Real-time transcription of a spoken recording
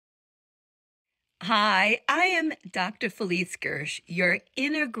Hi, I am Dr. Felice Gersh, your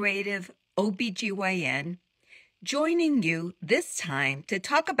integrative OBGYN, joining you this time to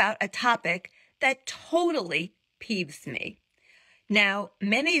talk about a topic that totally peeves me. Now,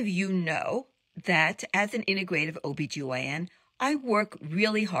 many of you know that as an integrative OBGYN, I work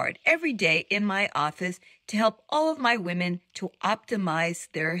really hard every day in my office to help all of my women to optimize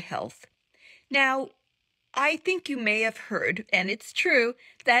their health. Now, I think you may have heard, and it's true,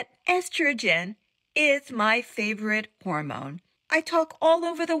 that estrogen is my favorite hormone. I talk all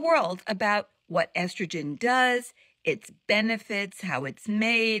over the world about what estrogen does, its benefits, how it's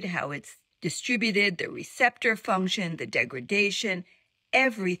made, how it's distributed, the receptor function, the degradation,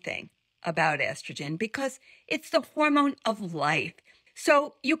 everything about estrogen because it's the hormone of life.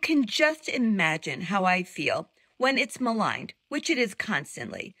 So you can just imagine how I feel when it's maligned, which it is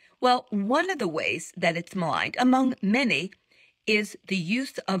constantly. Well, one of the ways that it's maligned, among many, is the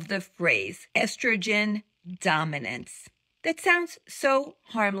use of the phrase estrogen dominance. That sounds so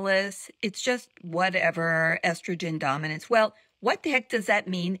harmless. It's just whatever, estrogen dominance. Well, what the heck does that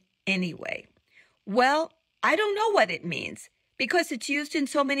mean anyway? Well, I don't know what it means because it's used in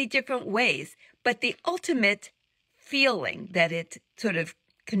so many different ways, but the ultimate feeling that it sort of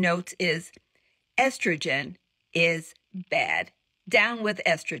connotes is estrogen is bad. Down with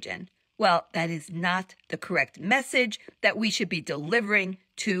estrogen. Well, that is not the correct message that we should be delivering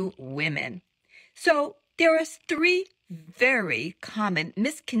to women. So there are three very common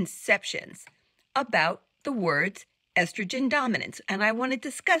misconceptions about the words estrogen dominance, and I want to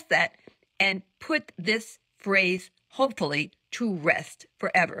discuss that and put this phrase, hopefully, to rest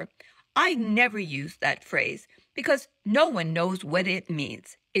forever. I never use that phrase because no one knows what it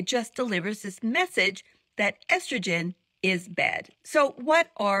means. It just delivers this message that estrogen is bad. So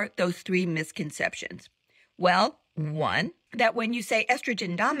what are those three misconceptions? Well, one, that when you say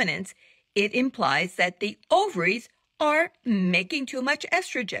estrogen dominance, it implies that the ovaries are making too much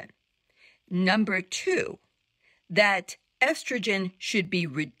estrogen. Number two, that estrogen should be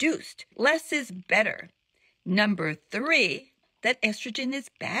reduced. Less is better. Number three, that estrogen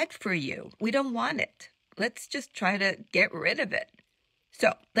is bad for you. We don't want it. Let's just try to get rid of it.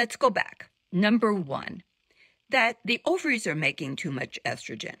 So let's go back. Number one, that the ovaries are making too much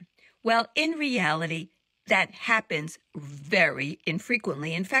estrogen. Well, in reality, that happens very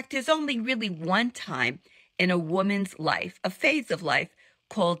infrequently. In fact, there's only really one time in a woman's life, a phase of life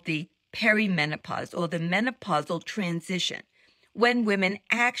called the perimenopause or the menopausal transition, when women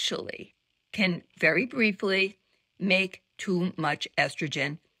actually can very briefly make too much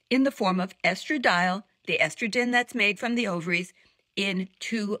estrogen in the form of estradiol, the estrogen that's made from the ovaries, in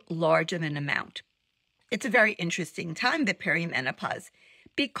too large of an amount. It's a very interesting time, the perimenopause,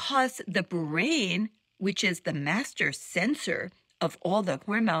 because the brain, which is the master sensor of all the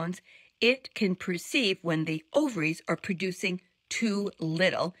hormones, it can perceive when the ovaries are producing too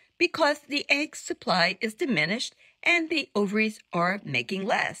little because the egg supply is diminished and the ovaries are making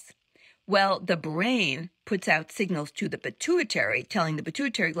less. Well, the brain puts out signals to the pituitary, telling the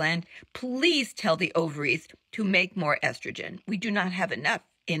pituitary gland, please tell the ovaries to make more estrogen. We do not have enough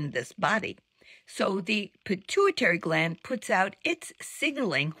in this body. So the pituitary gland puts out its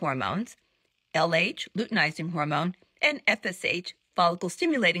signaling hormones, LH, luteinizing hormone, and FSH, follicle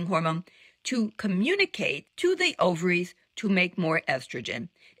stimulating hormone, to communicate to the ovaries to make more estrogen.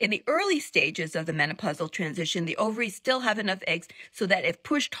 In the early stages of the menopausal transition, the ovaries still have enough eggs so that if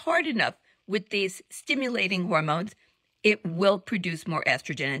pushed hard enough with these stimulating hormones, it will produce more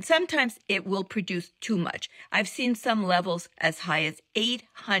estrogen. And sometimes it will produce too much. I've seen some levels as high as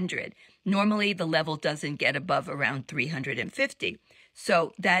 800. Normally, the level doesn't get above around 350.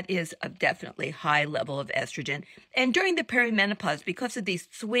 So that is a definitely high level of estrogen. And during the perimenopause, because of these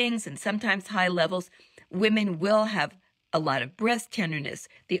swings and sometimes high levels, women will have a lot of breast tenderness.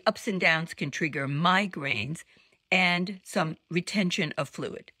 The ups and downs can trigger migraines and some retention of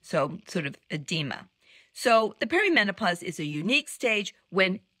fluid, so sort of edema. So the perimenopause is a unique stage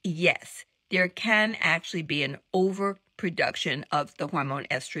when, yes, there can actually be an overproduction of the hormone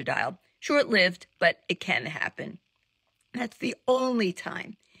estradiol. Short-lived, but it can happen. That's the only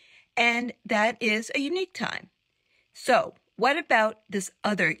time. And that is a unique time. So what about this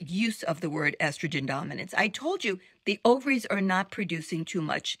other use of the word estrogen dominance? I told you the ovaries are not producing too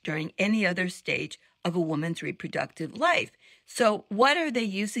much during any other stage of a woman's reproductive life. So what are they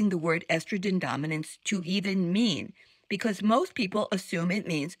using the word estrogen dominance to even mean? Because most people assume it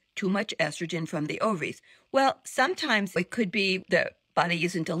means too much estrogen from the ovaries. Well, sometimes it could be the body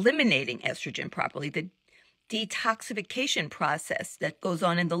isn't eliminating estrogen properly. The detoxification process that goes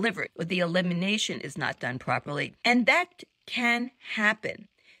on in the liver, or the elimination is not done properly. And that can happen.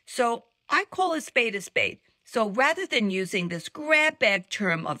 So I call a spade a spade. So rather than using this grab bag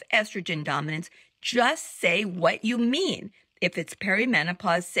term of estrogen dominance, just say what you mean. If it's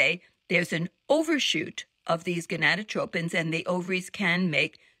perimenopause, say there's an overshoot of these gonadotropins and the ovaries can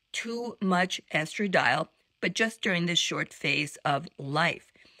make too much estradiol, but just during this short phase of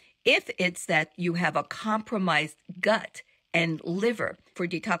life. If it's that you have a compromised gut and liver for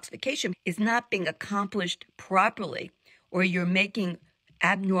detoxification is not being accomplished properly, or you're making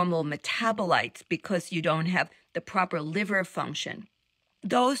abnormal metabolites because you don't have the proper liver function.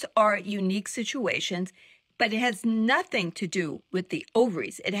 Those are unique situations, but it has nothing to do with the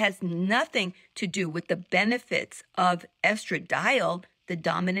ovaries. It has nothing to do with the benefits of estradiol, the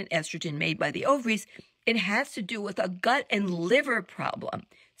dominant estrogen made by the ovaries. It has to do with a gut and liver problem.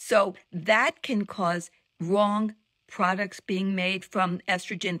 So that can cause wrong products being made from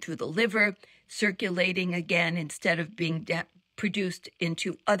estrogen through the liver, circulating again instead of being produced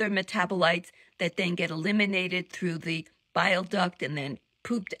into other metabolites that then get eliminated through the bile duct and then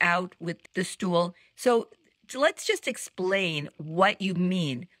pooped out with the stool. So let's just explain what you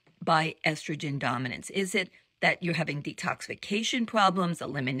mean by estrogen dominance. Is it that you're having detoxification problems,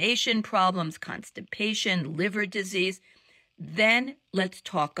 elimination problems, constipation, liver disease? Then let's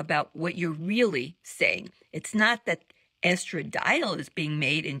talk about what you're really saying. It's not that estradiol is being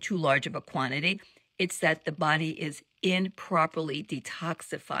made in too large of a quantity. It's that the body is improperly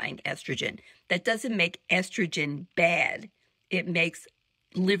detoxifying estrogen. That doesn't make estrogen bad. It makes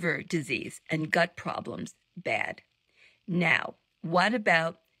liver disease and gut problems bad. Now, what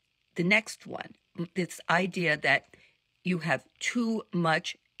about the next one? This idea that you have too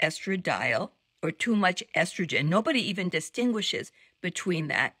much estradiol or too much estrogen. Nobody even distinguishes between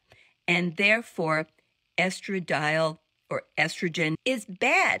that. And therefore, estradiol or estrogen is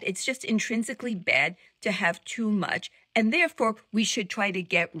bad. It's just intrinsically bad to have too much. And therefore, we should try to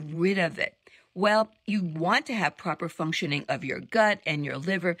get rid of it. Well, you want to have proper functioning of your gut and your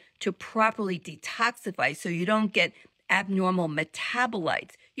liver to properly detoxify so you don't get abnormal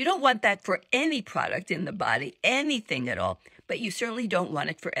metabolites. You don't want that for any product in the body, anything at all, but you certainly don't want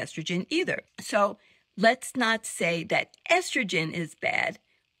it for estrogen either. So let's not say that estrogen is bad,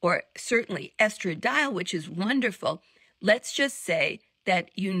 or certainly estradiol, which is wonderful. Let's just say that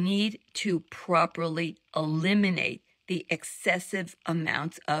you need to properly eliminate the excessive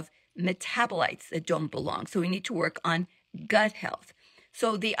amounts of metabolites that don't belong. So we need to work on gut health.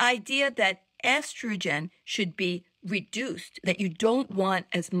 So the idea that estrogen should be reduced, that you don't want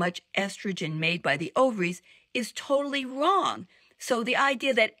as much estrogen made by the ovaries, is totally wrong. So the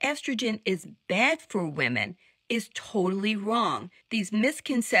idea that estrogen is bad for women is totally wrong. These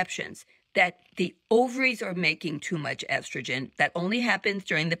misconceptions that the ovaries are making too much estrogen, that only happens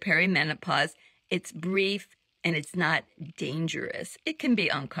during the perimenopause, it's brief and it's not dangerous. It can be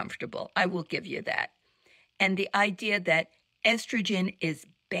uncomfortable, I will give you that. And the idea that estrogen is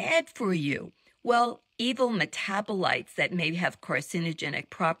bad for you, well, evil metabolites that may have carcinogenic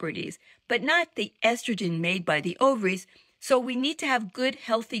properties, but not the estrogen made by the ovaries. So we need to have good,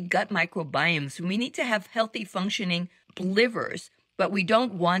 healthy gut microbiomes. We need to have healthy functioning livers, but we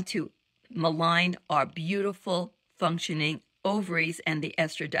don't want to malign our beautiful functioning ovaries and the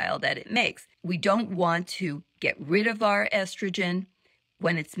estradiol that it makes. We don't want to get rid of our estrogen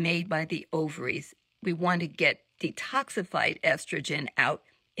when it's made by the ovaries. We want to get detoxified estrogen out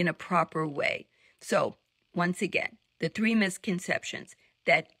in a proper way. So once again, the three misconceptions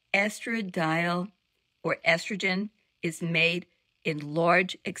that estradiol or estrogen is made in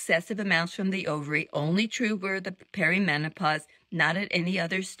large excessive amounts from the ovary, only true where the perimenopause, not at any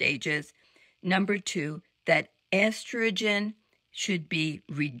other stages. Number two, that estrogen should be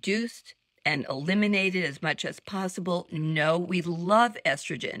reduced and eliminated as much as possible. No, we love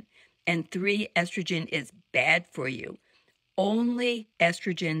estrogen. And three, estrogen is bad for you. Only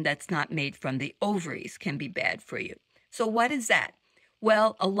estrogen that's not made from the ovaries can be bad for you. So what is that?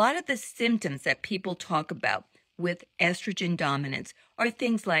 Well, a lot of the symptoms that people talk about with estrogen dominance are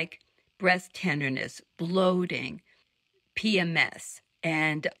things like breast tenderness, bloating, PMS,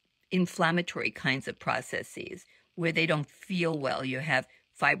 and inflammatory kinds of processes where they don't feel well. You have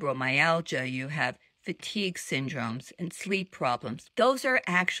fibromyalgia, you have fatigue syndromes, and sleep problems. Those are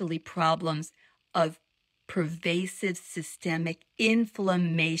actually problems of pervasive systemic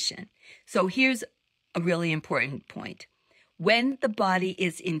inflammation. So here's a really important point. When the body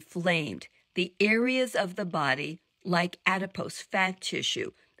is inflamed, the areas of the body like adipose fat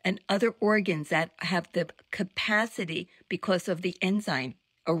tissue and other organs that have the capacity because of the enzyme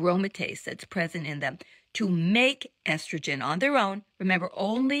aromatase that's present in them to make estrogen on their own. Remember,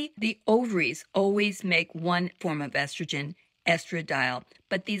 only the ovaries always make one form of estrogen estradiol.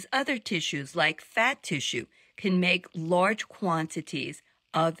 But these other tissues, like fat tissue, can make large quantities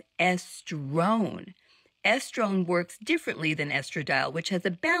of estrone. Estrone works differently than estradiol, which has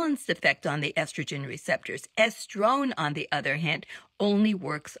a balanced effect on the estrogen receptors. Estrone, on the other hand, only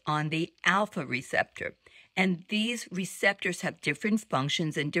works on the alpha receptor. And these receptors have different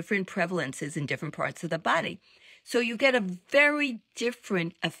functions and different prevalences in different parts of the body. So you get a very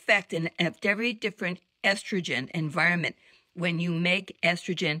different effect and a very different estrogen environment when you make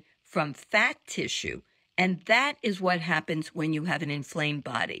estrogen from fat tissue. And that is what happens when you have an inflamed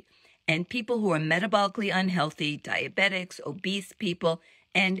body. And people who are metabolically unhealthy, diabetics, obese people,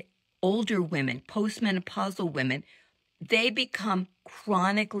 and older women, postmenopausal women, they become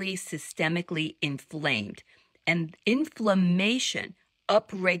chronically, systemically inflamed. And inflammation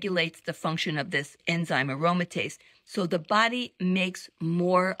upregulates the function of this enzyme aromatase. So the body makes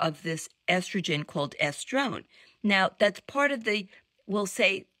more of this estrogen called estrone. Now, that's part of the, we'll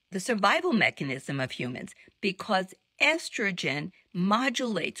say, the survival mechanism of humans, because estrogen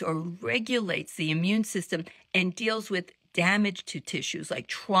modulates or regulates the immune system and deals with damage to tissues like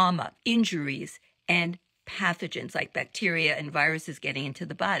trauma, injuries, and pathogens like bacteria and viruses getting into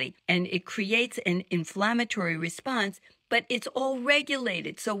the body. And it creates an inflammatory response, but it's all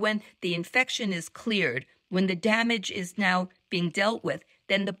regulated. So when the infection is cleared, when the damage is now being dealt with,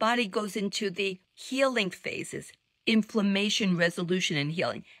 then the body goes into the healing phases, inflammation, resolution, and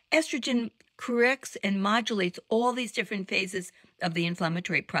healing. Estrogen corrects and modulates all these different phases of the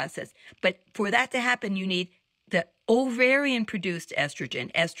inflammatory process. But for that to happen, you need the ovarian-produced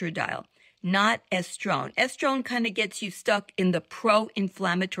estrogen, estradiol, not estrone. Estrone kind of gets you stuck in the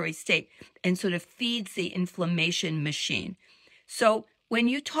pro-inflammatory state and sort of feeds the inflammation machine. So when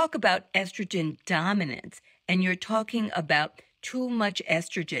you talk about estrogen dominance and you're talking about too much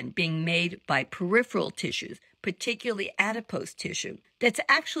estrogen being made by peripheral tissues, particularly adipose tissue, that's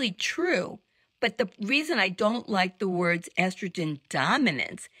actually true. But the reason I don't like the words estrogen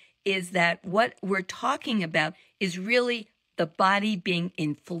dominance is that what we're talking about is really the body being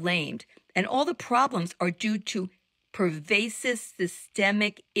inflamed. And all the problems are due to pervasive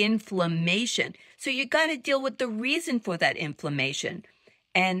systemic inflammation. So you got to deal with the reason for that inflammation.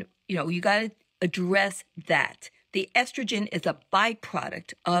 And, you got to address that. The estrogen is a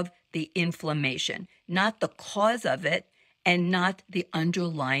byproduct of the inflammation, not the cause of it and not the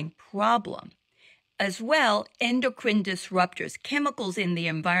underlying problem. As well, endocrine disruptors, chemicals in the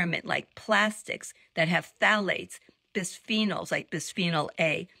environment like plastics that have phthalates, bisphenols like bisphenol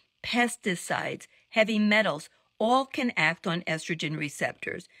A, pesticides, heavy metals, all can act on estrogen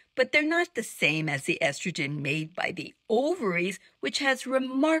receptors, but they're not the same as the estrogen made by the ovaries, which has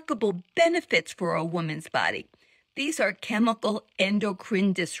remarkable benefits for a woman's body. These are chemical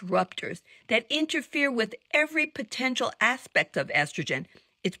endocrine disruptors that interfere with every potential aspect of estrogen: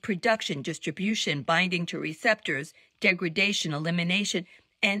 its production, distribution, binding to receptors, degradation, elimination,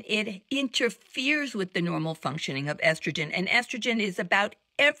 and it interferes with the normal functioning of estrogen. And estrogen is about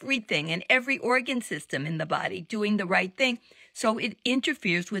everything and every organ system in the body doing the right thing. So it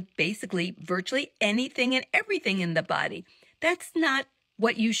interferes with basically virtually anything and everything in the body. That's not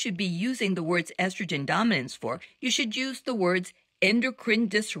what you should be using the words estrogen dominance for. You should use the words endocrine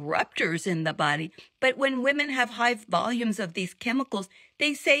disruptors in the body. But when women have high volumes of these chemicals,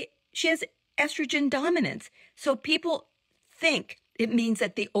 they say she has estrogen dominance. So people think it means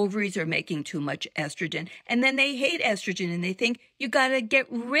that the ovaries are making too much estrogen. And then they hate estrogen and they think you got to get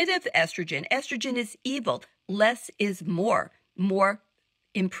rid of estrogen. Estrogen is evil. Less is more. More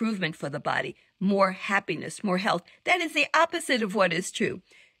improvement for the body, more happiness, more health. That is the opposite of what is true.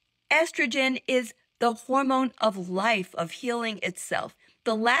 Estrogen is the hormone of life, of healing itself.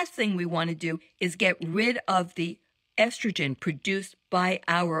 The last thing we want to do is get rid of the estrogen produced by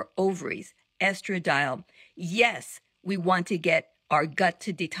our ovaries, estradiol. Yes, we want to get our gut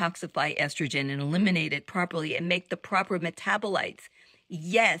to detoxify estrogen and eliminate it properly and make the proper metabolites.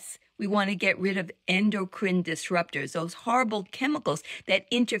 Yes, we want to get rid of endocrine disruptors, those horrible chemicals that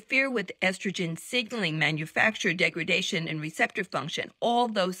interfere with estrogen signaling, manufacture, degradation, and receptor function, all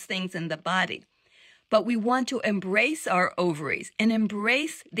those things in the body. But we want to embrace our ovaries and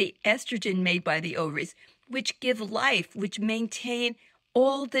embrace the estrogen made by the ovaries, which give life, which maintain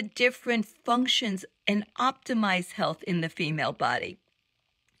all the different functions and optimize health in the female body.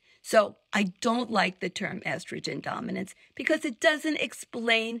 So I don't like the term estrogen dominance because it doesn't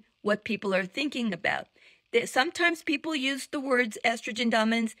explain what people are thinking about. Sometimes people use the words estrogen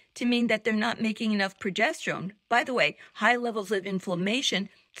dominance to mean that they're not making enough progesterone. By the way, high levels of inflammation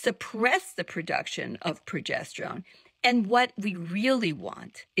suppress the production of progesterone. And what we really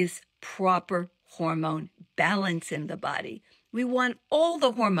want is proper hormone balance in the body. We want all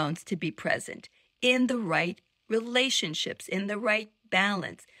the hormones to be present in the right relationships, in the right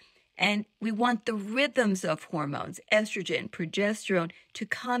balance. And we want the rhythms of hormones, estrogen, progesterone, to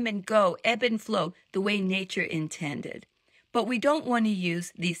come and go, ebb and flow the way nature intended. But we don't want to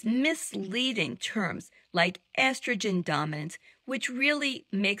use these misleading terms like estrogen dominance, which really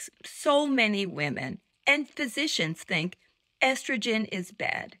makes so many women and physicians think estrogen is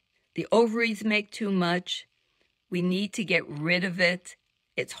bad. The ovaries make too much. We need to get rid of it.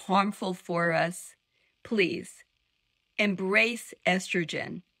 It's harmful for us. Please embrace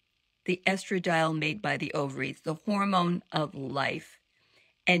estrogen, the estradiol made by the ovaries, the hormone of life.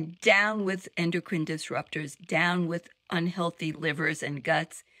 And down with endocrine disruptors, down with unhealthy livers and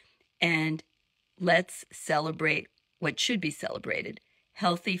guts, and let's celebrate what should be celebrated: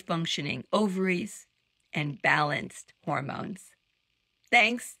 healthy functioning ovaries and balanced hormones.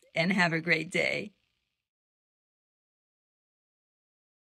 Thanks, and have a great day.